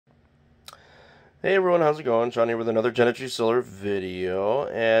Hey everyone, how's it going? John here with another Genetry Solar video,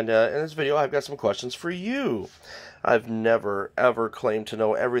 and in this video I've got some questions for you. I've never ever claimed to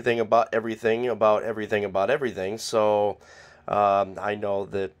know everything about everything about everything about everything, so I know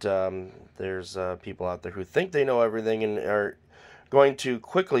that there's people out there who think they know everything and are going to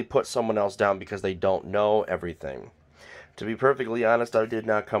quickly put someone else down because they don't know everything. To be perfectly honest, I did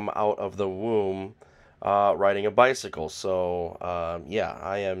not come out of the womb riding a bicycle, so yeah,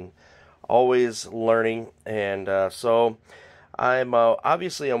 I am always learning, and so I'm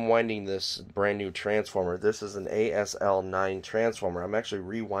obviously I'm winding this brand new transformer. This is an ASL9 transformer. I'm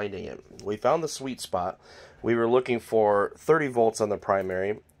actually rewinding it. We found the sweet spot. We were looking for 30 volts on the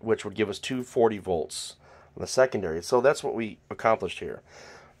primary, which would give us 240 volts on the secondary. So that's what we accomplished here.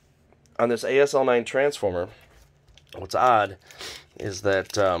 On this ASL9 transformer, what's odd is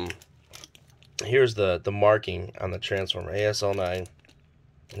that here's the marking on the transformer, ASL9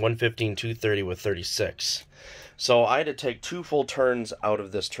 115, 230 with 36. So I had to take 2 full turns out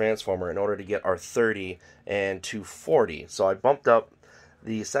of this transformer in order to get our 30 and 240. So I bumped up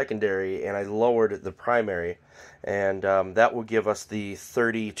the secondary and I lowered the primary, and that will give us the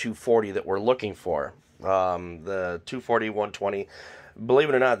 30, 240 that we're looking for. The 240, 120. Believe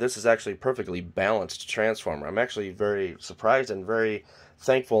it or not, this is actually a perfectly balanced transformer. I'm actually very surprised and very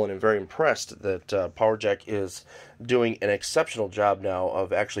thankful and I'm very impressed that PowerJack is doing an exceptional job now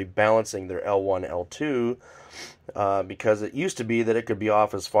of actually balancing their L1, L2, because it used to be that it could be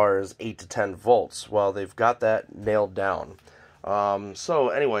off as far as 8 to 10 volts. Well, they've got that nailed down. So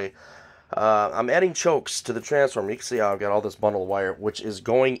anyway, I'm adding chokes to the transformer. You can see how I've got all this bundle of wire, which is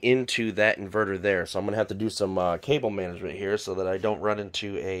going into that inverter there. So I'm going to have to do some cable management here so that I don't run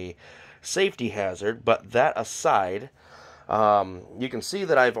into a safety hazard. But that aside, you can see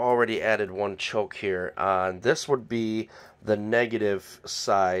that I've already added one choke here. This would be the negative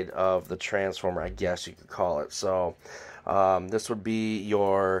side of the transformer, I guess you could call it. So this would be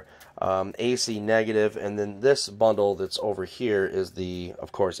your AC negative, and then this bundle that's over here is the,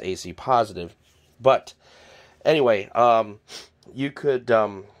 of course, AC positive. But anyway, you could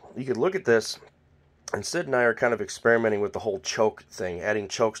look at this, and Sid and I are kind of experimenting with the whole choke thing, adding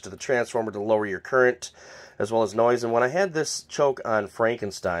chokes to the transformer to lower your current as well as noise. And when I had this choke on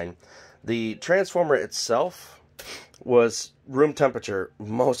Frankenstein, the transformer itself was room temperature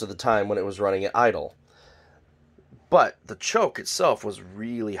most of the time when it was running at idle. But the choke itself was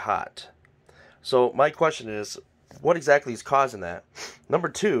really hot. So my question is, what exactly is causing that? Number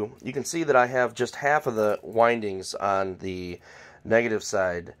two, you can see that I have just half of the windings on the negative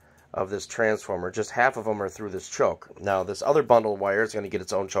side of this transformer. Just half of them are through this choke. Now, this other bundle of wire is going to get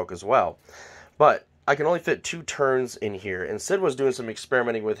its own choke as well. But I can only fit 2 turns in here. And Sid was doing some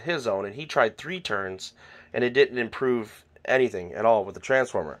experimenting with his own, and he tried 3 turns, and it didn't improve anything at all with the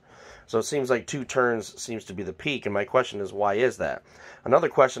transformer. So it seems like 2 turns seems to be the peak, and my question is, why is that? Another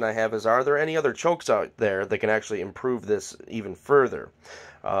question I have is, are there any other chokes out there that can actually improve this even further,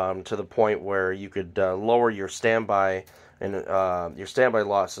 to the point where you could lower your standby and your standby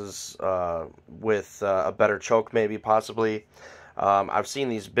losses with a better choke, maybe, possibly? I've seen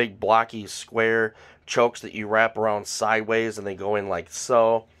these big blocky square chokes that you wrap around sideways and they go in like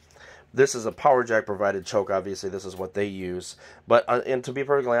so. This is a PowerJack provided choke, obviously this is what they use. But and to be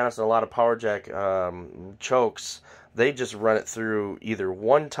perfectly honest, in a lot of PowerJack chokes, they just run it through either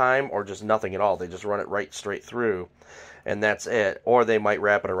one time or just nothing at all. They just run it right straight through, and that's it. Or they might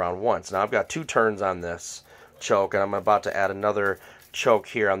wrap it around once. Now I've got 2 turns on this choke, and I'm about to add another choke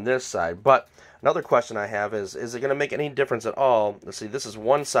here on this side. But another question I have is it going to make any difference at all? Let's see, this is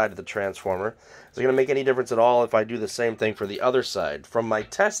one side of the transformer. Is it going to make any difference at all if I do the same thing for the other side? From my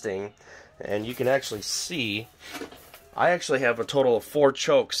testing, and you can actually see, I actually have a total of 4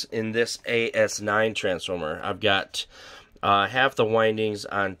 chokes in this AS9 transformer. I've got half the windings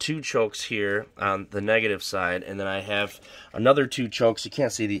on 2 chokes here on the negative side, and then I have another 2 chokes. You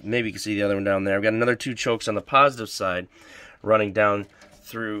can't see the, maybe you can see the other one down there. I've got another 2 chokes on the positive side running down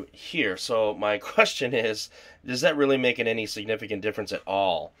through here. So my question is, does that really make any significant difference at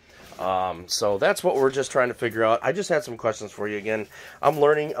all? So that's what we're just trying to figure out. I just had some questions for you. Again, I'm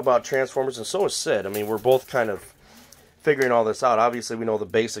learning about transformers, and so is Sid. I mean, we're both kind of figuring all this out. Obviously, we know the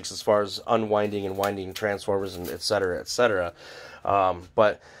basics as far as unwinding and winding transformers and etc., etc.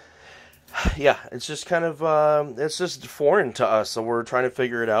 But yeah, it's just kind of it's just foreign to us, so we're trying to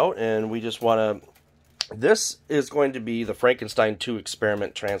figure it out, and we just want to. This is going to be the Frankenstein 2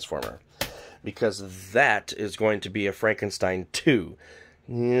 experiment transformer, because that is going to be a Frankenstein 2.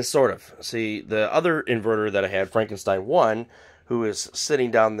 Yeah, sort of. See, the other inverter that I had, Frankenstein 1, who is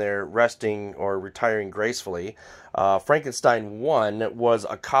sitting down there resting or retiring gracefully, Frankenstein 1 was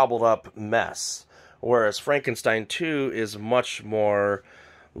a cobbled up mess. whereas Frankenstein 2 is much more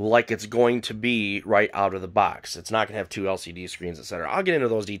like it's going to be right out of the box. It's not going to have 2 LCD screens, etc. I'll get into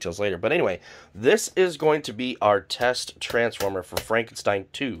those details later. But anyway, this is going to be our test transformer for Frankenstein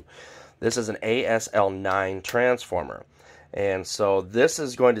 2. This is an ASL9 transformer. And so this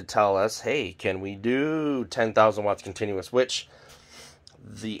is going to tell us, hey, can we do 10,000 watts continuous, which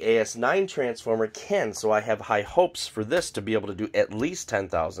the AS9 transformer can. So I have high hopes for this to be able to do at least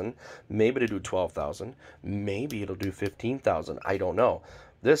 10,000, maybe to do 12,000, maybe it'll do 15,000. I don't know.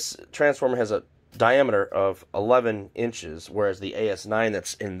 This transformer has a diameter of 11 inches, whereas the AS9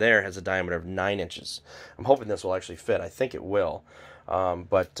 that's in there has a diameter of 9 inches. I'm hoping this will actually fit. I think it will.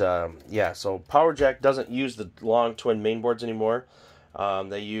 Yeah, so Power Jack doesn't use the long twin mainboards anymore.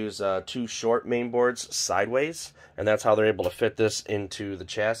 They use 2 short mainboards sideways, and that's how they're able to fit this into the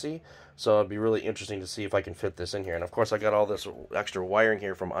chassis. So it'd be really interesting to see if I can fit this in here. And of course I got all this extra wiring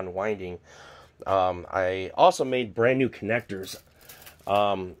here from unwinding. I also made brand new connectors.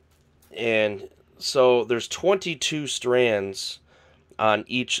 And so there's 22 strands on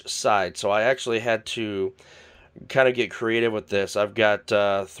each side. So I actually had to kind of get creative with this. I've got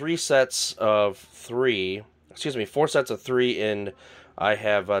 4 sets of 3, and I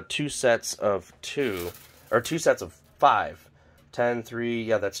have 2 sets of 2, or 2 sets of 5. 10, 3,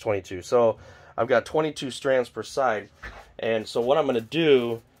 yeah, that's 22. So I've got 22 strands per side. And so what I'm going to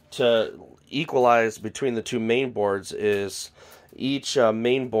do to equalize between the 2 main boards is each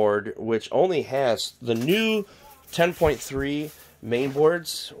main board, which only has the new 10.3 main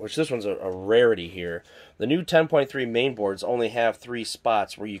boards, which this one's a rarity here. The new 10.3 main boards only have 3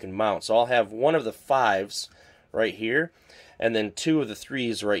 spots where you can mount. So I'll have one of the 5s right here, and then 2 of the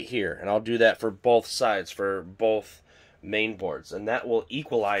 3s right here. And I'll do that for both sides, for both main boards. And that will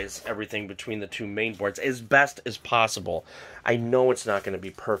equalize everything between the 2 main boards as best as possible. I know it's not going to be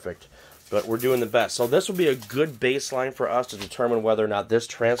perfect, but we're doing the best. So this will be a good baseline for us to determine whether or not this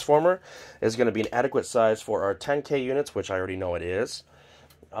transformer is going to be an adequate size for our 10K units, which I already know it is.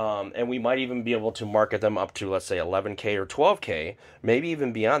 And we might even be able to market them up to, let's say, 11K or 12K, maybe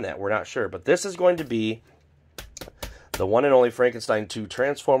even beyond that. We're not sure. But this is going to be the one and only Frankenstein 2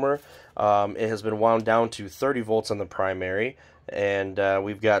 transformer. It has been wound down to 30 volts on the primary, and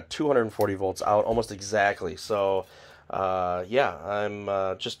we've got 240 volts out almost exactly. So yeah,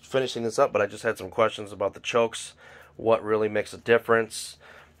 I'm just finishing this up, but I just had some questions about the chokes. What really makes a difference?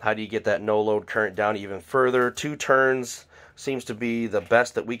 How do you get that no-load current down even further? 2 turns seems to be the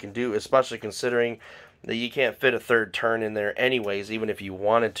best that we can do, especially considering that you can't fit a 3rd turn in there anyways, even if you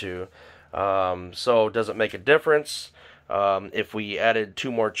wanted to. So does it make a difference? If we added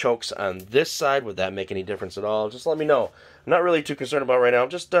 2 more chokes on this side, would that make any difference at all? Just let me know. I'm not really too concerned about it right now. I'm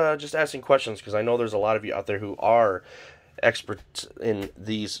just asking questions because I know there's a lot of you out there who are experts in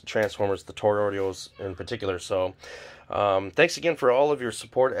these transformers, the Toroidos in particular. So thanks again for all of your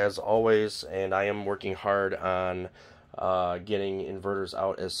support as always, and I am working hard on getting inverters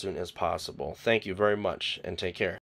out as soon as possible. Thank you very much, and take care.